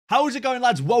How's it going,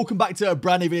 lads? Welcome back to a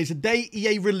brand new video. Today,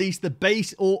 EA released the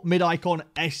base or mid icon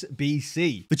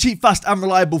SBC. For cheap, fast, and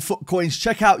reliable foot coins,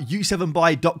 check out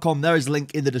Itshaber.com. There is a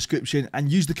link in the description, and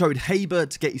use the code HABER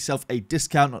to get yourself a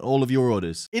discount on all of your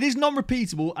orders. It is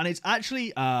non-repeatable, and it's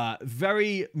actually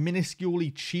very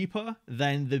minusculely cheaper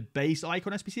than the base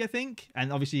icon SBC, I think.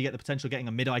 And obviously, you get the potential of getting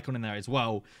a mid icon in there as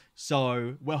well.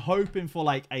 So we're hoping for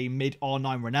like a mid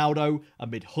R9 Ronaldo, a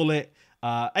mid Hullet.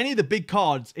 Any of the big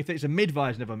cards, if it's a mid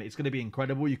version of them, it's going to be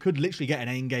incredible. You could literally get an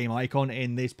in-game icon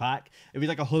in this pack. If it's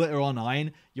like a Hullet or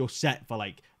R9, you're set for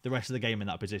like the rest of the game in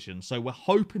that position. So we're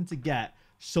hoping to get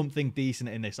something decent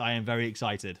in this. I am very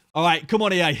excited. All right, come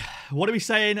on, EA. What are we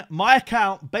saying? My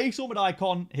account, base or mid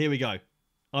icon. Here we go.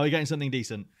 Are we getting something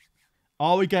decent?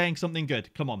 Are we getting something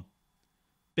good? Come on.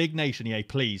 Big nation, EA,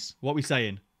 please. What are we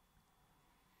saying?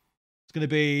 It's going to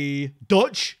be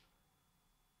Dutch.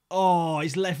 Oh,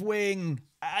 he's left wing.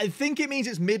 I think it means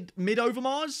it's mid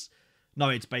Overmars. No,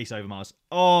 it's base Overmars.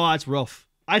 Oh, that's rough.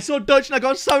 I saw Dutch and I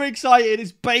got so excited.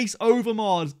 It's base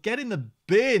Overmars. Get in the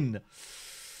bin.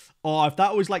 Oh, if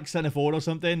that was like centre forward or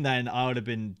something, then I would have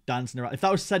been dancing around. If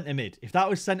that was centre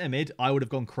mid, I would have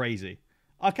gone crazy.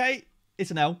 Okay,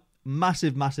 it's an L.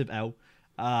 Massive, massive L.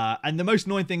 And the most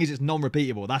annoying thing is it's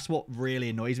non-repeatable. That's what really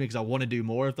annoys me because I want to do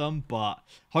more of them. But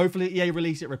hopefully EA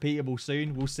release it repeatable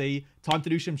soon. We'll see. Time to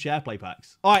do some share play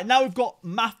packs. All right, now we've got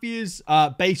Matthew's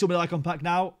base or mid icon pack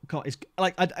now. It's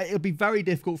like it'll be very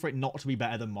difficult for it not to be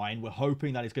better than mine. We're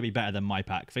hoping that it's going to be better than my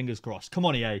pack. Fingers crossed. Come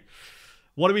on, EA.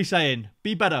 What are we saying?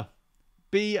 Be better.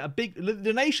 Be a big...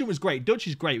 The nation was great. Dutch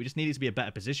is great. We just need it to be a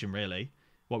better position, really.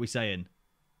 What are we saying?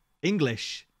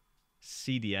 English.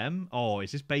 CDM. Oh,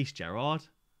 is this base Gerard?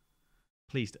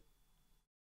 Please.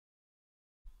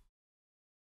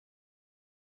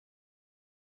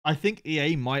 I think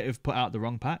EA might have put out the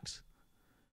wrong packs.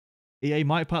 EA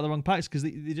might have put out the wrong packs because they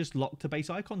just locked to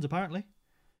base icons, apparently.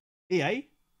 EA?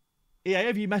 EA,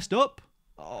 have you messed up?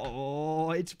 Oh,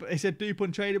 it's a dupe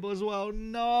untradeable as well.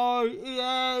 No,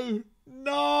 EA.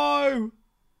 No.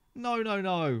 No, no,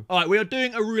 no. All right, we are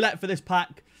doing a roulette for this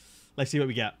pack. Let's see what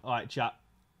we get. All right, chat.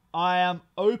 I am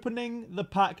opening the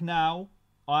pack now.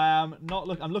 I am not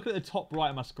looking. I'm looking at the top right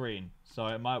of my screen.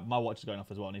 So my watch is going off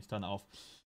as well. I need to turn that off.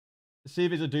 See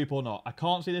if it's a dupe or not. I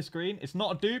can't see this screen. It's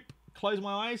not a dupe. Close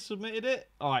my eyes. Submitted it.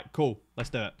 All right, cool. Let's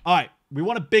do it. All right. We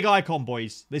want a big icon,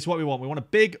 boys. This is what we want. We want a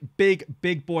big, big,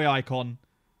 big boy icon.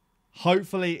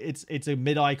 Hopefully, it's a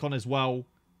mid icon as well.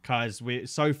 Because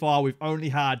so far, we've only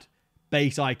had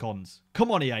base icons.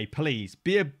 Come on, EA, please.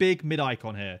 Be a big mid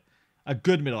icon here. A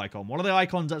good mid icon. One of the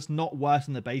icons that's not worse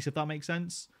than the base, if that makes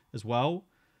sense, as well.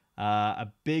 A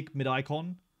big mid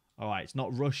icon. All right, it's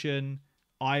not Russian.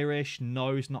 Irish.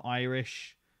 No, it's not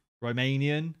Irish.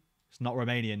 Romanian. It's not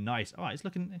Romanian. Nice. All right, it's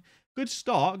looking... Good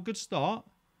start. Good start.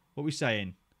 What are we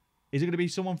saying? Is it going to be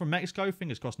someone from Mexico?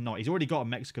 Fingers crossed not. He's already got a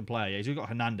Mexican player. He's already got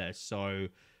Hernandez, so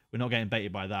we're not getting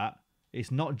baited by that. It's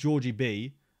not Georgie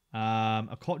B.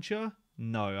 Okocha?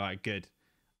 No. All right, good.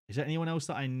 Is there anyone else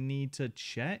that I need to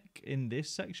check in this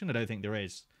section? I don't think there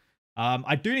is.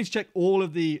 I do need to check all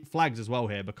of the flags as well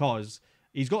here because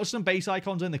he's got some base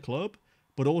icons in the club,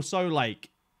 but also like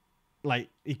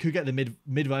he could get the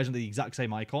mid version of the exact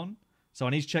same icon. So I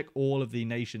need to check all of the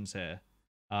nations here.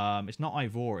 It's not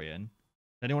Ivorian.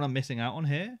 Anyone I'm missing out on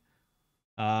here?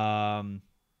 Don't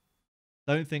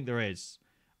think there is.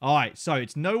 All right, so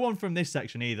it's no one from this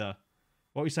section either.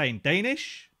 What are we saying?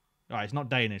 Danish? All right, it's not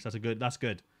Danish. That's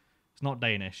good. It's not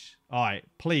Danish. All right,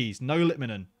 please, no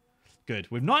Litmanen. Good.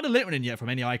 We've not had a Litmanen yet from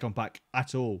any icon pack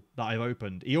at all that I've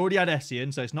opened. He already had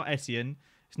Essien, so it's not Essien.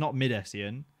 It's not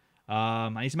mid-Essien. I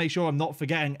need to make sure I'm not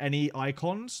forgetting any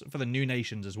icons for the new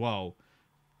nations as well.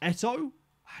 Eto?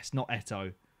 It's not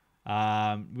Eto.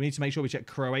 We need to make sure we check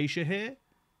Croatia here.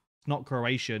 It's not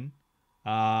Croatian.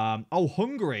 Oh,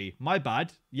 Hungary. My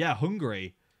bad. Yeah,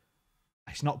 Hungary.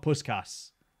 It's not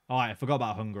Puskas. All right, I forgot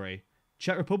about Hungary.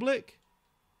 Czech Republic?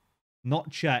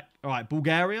 Not Czech. All right,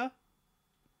 Bulgaria?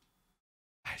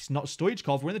 It's not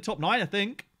Stoichkov. We're in the top 9, I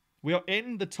think. We are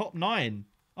in the top 9.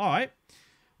 All right.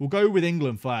 We'll go with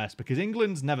England first because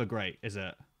England's never great, is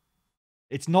it?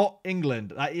 It's not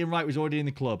England. That Ian Wright was already in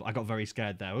the club. I got very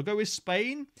scared there. We'll go with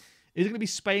Spain. Is it going to be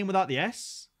Spain without the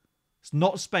S? It's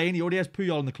not Spain. He already has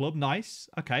Puyol in the club. Nice.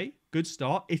 Okay. Good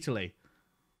start. Italy.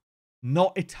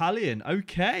 Not Italian.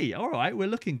 Okay. All right. We're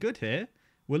looking good here.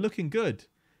 We're looking good.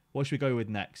 What should we go with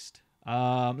next?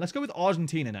 Let's go with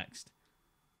Argentina next.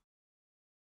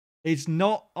 It's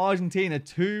not Argentina.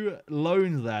 2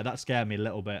 loans there. That scared me a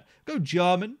little bit. Go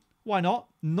German. Why not?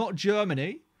 Not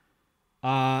Germany.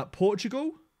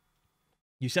 Portugal.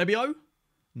 Eusebio?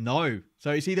 No. So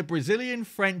it's either Brazilian,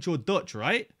 French, or Dutch,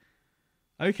 right?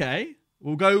 Okay.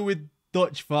 We'll go with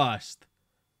Dutch first.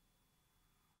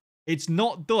 It's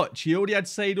not Dutch. He already had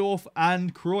Seedorf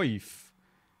and Cruyff.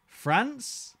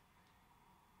 France?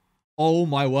 Oh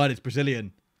my word, it's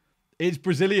Brazilian. It's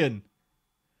Brazilian.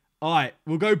 All right,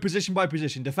 we'll go position by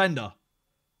position. Defender.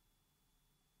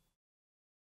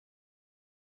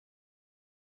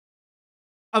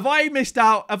 Have I missed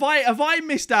out? Have I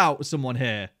missed out someone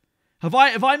here? Have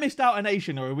I missed out a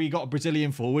nation, or have we got a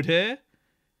Brazilian forward here?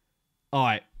 All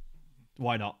right,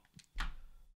 why not?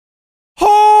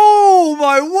 Oh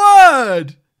my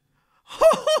word!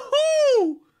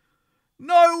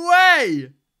 No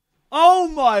way! Oh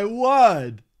my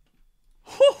word!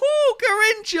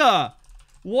 Garrincha!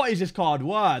 What is this card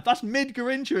worth? That's mid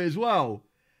Garrincha as well.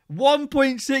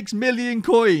 1.6 million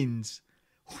coins.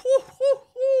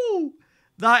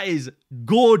 That is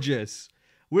gorgeous.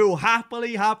 We'll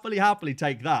happily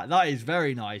take that. That is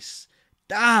very nice.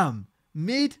 Damn.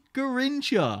 Mid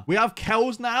Garrincha. We have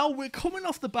Kells now. We're coming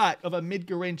off the back of a mid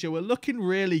Garrincha. We're looking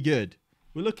really good.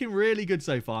 We're looking really good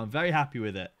so far. I'm very happy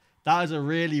with it. That is a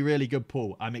really good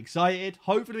pull. I'm excited.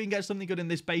 Hopefully we can get something good in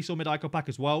this base or mid-icon pack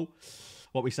as well.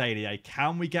 What we say, EA?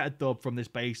 Can we get a dub from this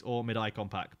base or mid-icon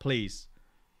pack? Please.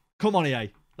 Come on,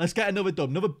 EA. Let's get another dub.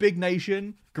 Another big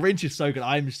nation. Grinch is so good.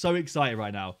 I'm so excited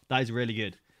right now. That is really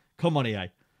good. Come on, EA.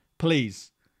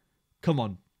 Please. Come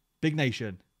on. Big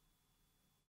nation.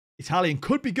 Italian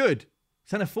could be good.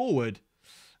 Centre forward.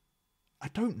 I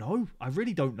don't know. I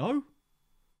really don't know.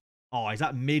 Oh, is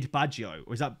that mid Baggio?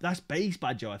 Or is that's base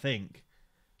Baggio, I think.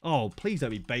 Oh, please don't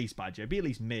be base Baggio. Be at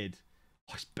least mid.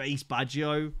 Oh, it's base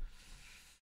Baggio.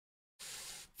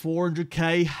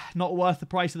 400k. Not worth the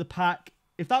price of the pack.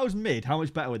 If that was mid, how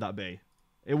much better would that be?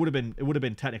 It would have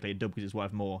been technically a dub because it's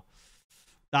worth more.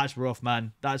 That's rough,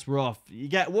 man. That's rough. You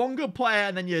get one good player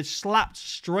and then you're slapped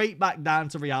straight back down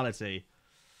to reality.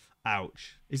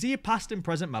 Ouch. Is he a past and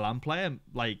present Milan player?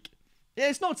 Like, yeah,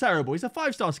 it's not terrible. He's a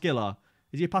 5-star skiller.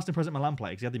 Is he a past and present Milan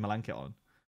player? Because he had the Milan kit on.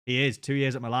 He is. 2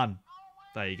 years at Milan.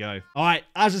 There you go. All right.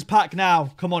 Az's pack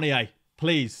now. Come on, EA.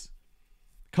 Please.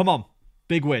 Come on.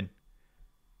 Big win.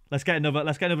 Let's get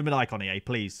another mid-icon, EA,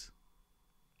 please.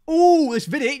 Oh, this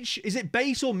Vidic. Is it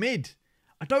base or mid?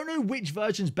 I don't know which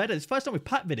version's better. It's the first time we've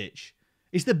packed Vidic.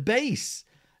 It's the base.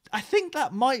 I think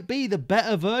that might be the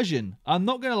better version. I'm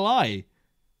not going to lie.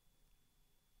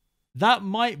 That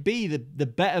might be the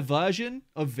better version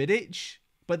of Vidic.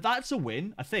 But that's a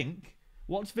win, I think.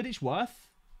 What's Vidic worth?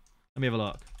 Let me have a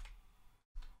look.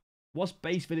 What's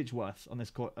base Vidic worth on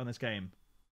this game?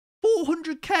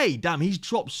 400k. Damn, he's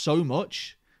dropped so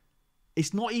much.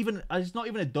 It's not even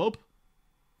a dub.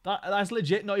 That's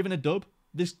legit not even a dub.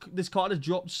 This card has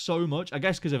dropped so much. I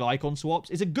guess because of icon swaps.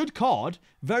 It's a good card.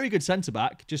 Very good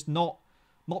centre-back. Just not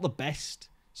the best.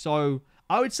 So,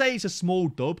 I would say it's a small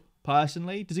dub,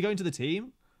 personally. Does he go into the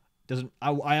team?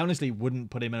 I honestly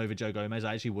wouldn't put him in over Joe Gomez.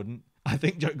 I actually wouldn't. I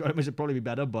think Joe Gomez would probably be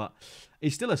better, but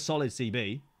he's still a solid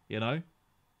CB, you know?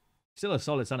 Still a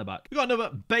solid centre-back. We've got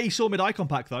another base or mid-icon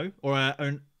pack, though. Or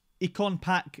an icon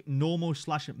pack normal /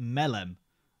 Melem.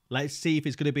 Let's see if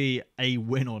it's going to be a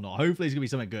win or not. Hopefully it's going to be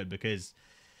something good, because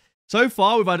so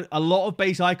far we've had a lot of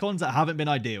base icons that haven't been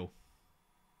ideal.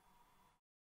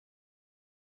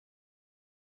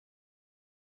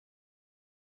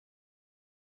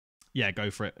 Yeah, go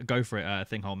for it. Go for it,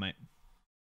 Thinghole, mate.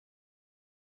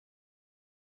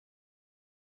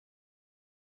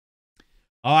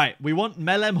 All right, we want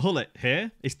Melem Hullet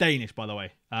here. It's Danish, by the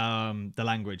way, the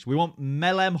language. We want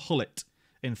Melem Hullet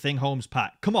in Thingholm's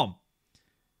pack. Come on.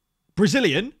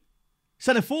 Brazilian.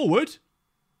 Centre forward.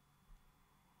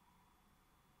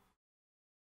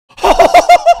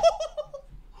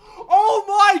 Oh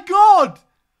my god!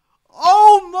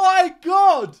 Oh my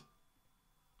god!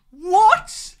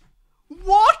 What?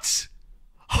 What?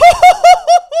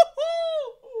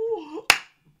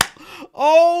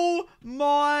 Oh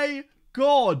my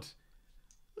god.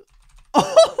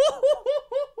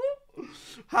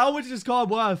 How much is this card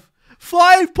worth?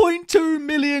 5.2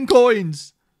 million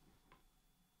coins.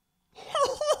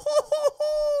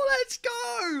 Let's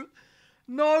go.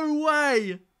 No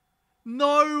way.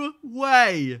 No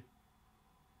way.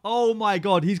 Oh my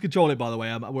god. He's controlling it, by the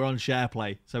way. We're on share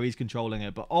play, so he's controlling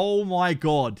it. But oh my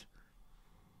god.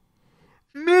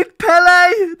 Mid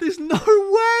Pele. There's no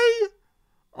way.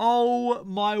 Oh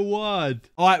my word.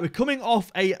 All right, we're coming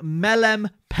off a Melem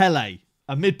Pele.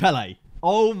 A mid Pele.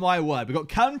 Oh my word. We've got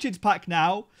Counted's pack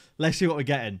now. Let's see what we're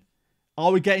getting.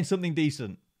 Are we getting something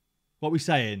decent? What are we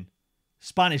saying?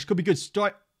 Spanish. Could be good.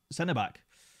 Strike. Centre back.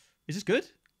 Is this good?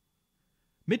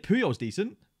 Mid Puyol's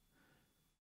decent.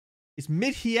 It's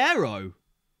mid Hierro.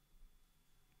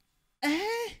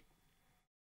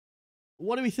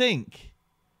 What do we think?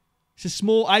 It's a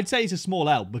small, I'd say it's a small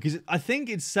L because I think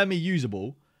it's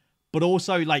semi-usable, but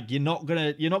also like you're not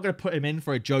gonna put him in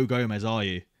for a Joe Gomez, are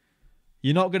you?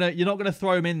 You're not gonna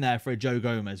throw him in there for a Joe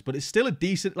Gomez, but it's still a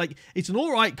decent, like, it's an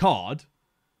all right card.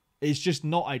 It's just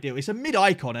not ideal. It's a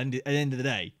mid-icon at the end of the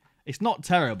day. It's not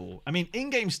terrible. I mean,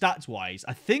 in-game stats-wise,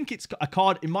 I think it's a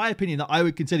card, in my opinion, that I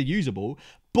would consider usable,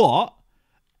 but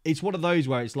it's one of those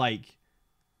where it's like,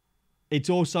 it's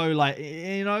also like,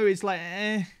 you know, it's like,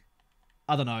 I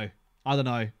don't know.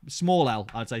 Small L,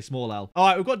 I'd say small L. All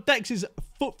right, we've got Dex's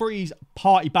Foot Freeze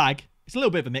Party Bag. It's a little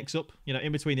bit of a mix-up, you know,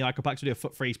 in between the icon packs, we do a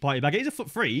Foot Freeze Party Bag. It is a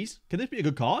Foot Freeze. Can this be a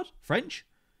good card? French?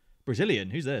 Brazilian?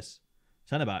 Who's this?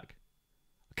 Centre-back.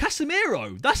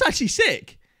 Casemiro. That's actually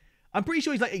sick. I'm pretty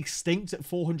sure he's like extinct at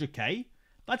 400k.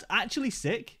 That's actually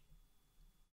sick.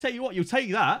 Tell you what, you'll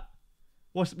take that.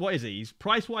 What is he? He's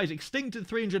price-wise extinct at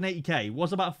 380k.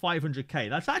 Was about 500k.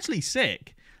 That's actually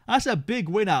sick. That's a big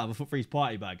win out of a Foot Freeze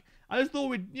Party Bag. I just thought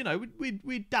we'd, you know,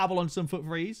 we'd dabble on some Foot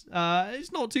Freeze.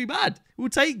 It's not too bad. We'll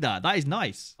take that. That is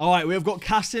nice. All right, we've got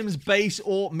Kasim's base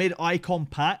or mid-icon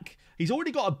pack. He's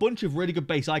already got a bunch of really good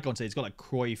base icons here. He's got like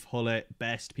Cruyff, Hullet,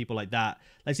 Best, people like that.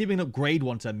 Let's see if we can upgrade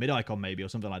one to mid-icon maybe or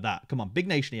something like that. Come on, Big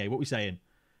Nation EA, what are we saying?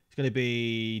 It's going to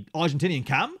be Argentinian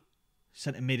Cam.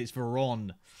 Centre mid, it's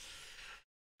Veron.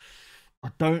 I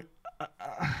don't...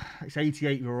 it's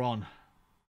 88 Veron.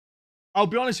 I'll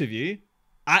be honest with you.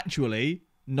 Actually,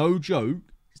 no joke,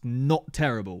 it's not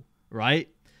terrible, right?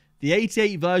 The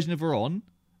 88 version of Veron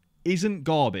isn't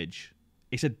garbage.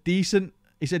 It's a decent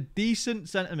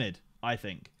centre mid, I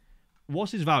think.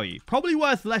 What's his value? Probably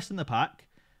worth less than the pack,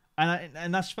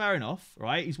 and that's fair enough,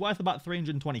 right? He's worth about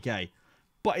 320k,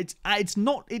 but it's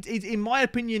not. In my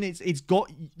opinion, it's got,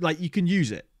 like, you can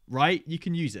use it, right? You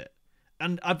can use it,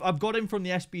 and I've got him from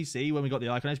the SBC when we got the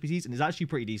icon SBCs, and it's actually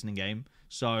pretty decent in game.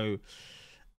 So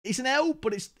it's an L,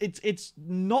 but it's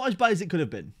not as bad as it could have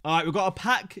been. All right, we've got a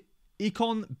pack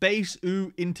Icon Base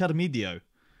U Intermedio.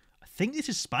 I think this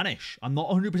is Spanish. I'm not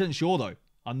 100% sure though.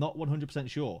 I'm not 100%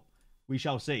 sure. We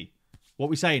shall see. What are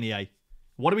we saying, EA?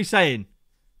 What are we saying?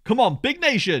 Come on, Big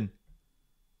Nation.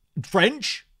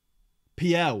 French?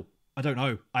 PL? I don't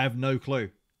know. I have no clue.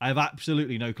 I have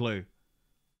absolutely no clue.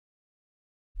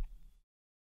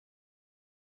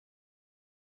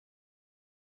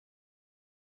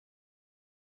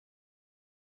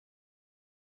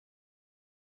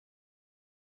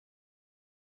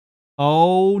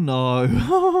 Oh,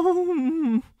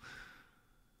 no.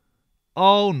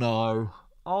 Oh, no.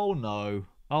 Oh, no.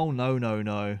 Oh, no, no,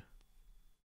 no.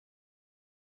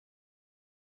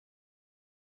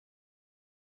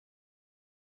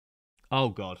 Oh,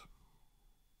 God.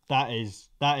 That is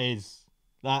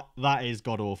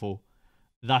god awful.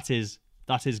 That is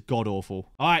god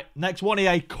awful. All right, next one,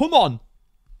 EA. Come on.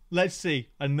 Let's see.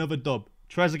 Another dub.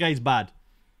 Trezeguet's bad.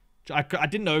 I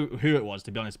didn't know who it was,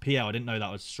 to be honest. PL, I didn't know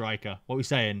that was striker. What are we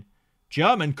saying?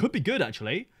 German could be good,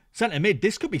 actually. Centre mid,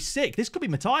 this could be sick. This could be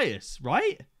Matthias,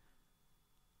 right?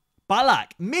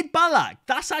 Ballack. Mid Ballack.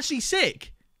 That's actually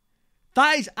sick.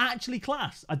 That is actually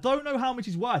class. I don't know how much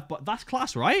he's worth, but that's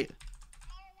class, right?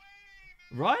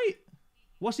 Right?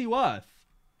 What's he worth?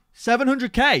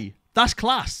 700k. That's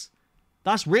class.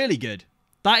 That's really good.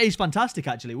 That is fantastic,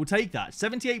 actually. We'll take that.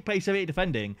 78 pace, 78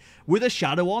 defending. With a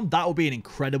shadow on, that will be an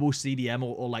incredible CDM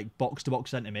or like box-to-box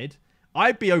centre mid.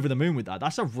 I'd be over the moon with that.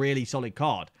 That's a really solid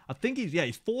card. I think he's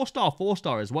 4-star,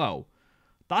 4-star as well.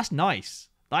 That's nice.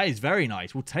 That is very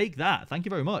nice. We'll take that. Thank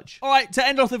you very much. All right, to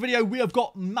end off the video, we have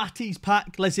got Matty's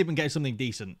pack. Let's see if we can get something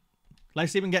decent.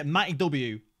 Let's see if we can get Matty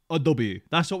W a W.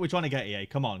 That's what we're trying to get, EA.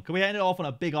 Come on. Can we end it off on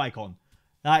a big icon?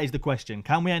 That is the question.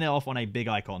 Can we end it off on a big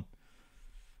icon?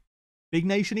 Big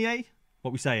Nation, EA? What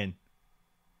are we saying?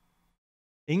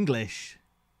 English.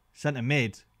 Centre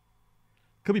mid.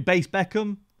 Could be base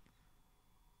Beckham.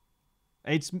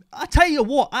 I tell you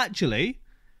what, actually.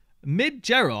 Mid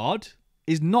Gerrard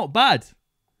is not bad.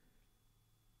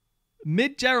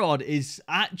 Mid Gerrard is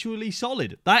actually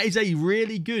solid. That is a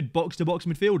really good box-to-box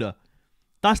midfielder.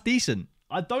 That's decent.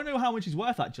 I don't know how much he's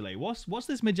worth, actually. What's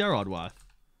this Mid Gerrard worth?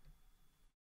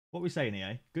 What are we saying,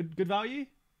 EA? Good value?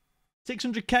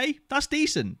 600k? That's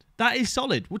decent. That is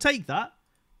solid. We'll take that.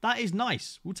 That is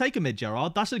nice. We'll take a Mid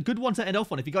Gerrard. That's a good one to end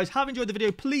off on. If you guys have enjoyed the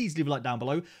video, please leave a like down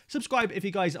below. Subscribe if you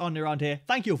guys are new around here.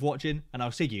 Thank you all for watching, and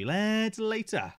I'll see you later.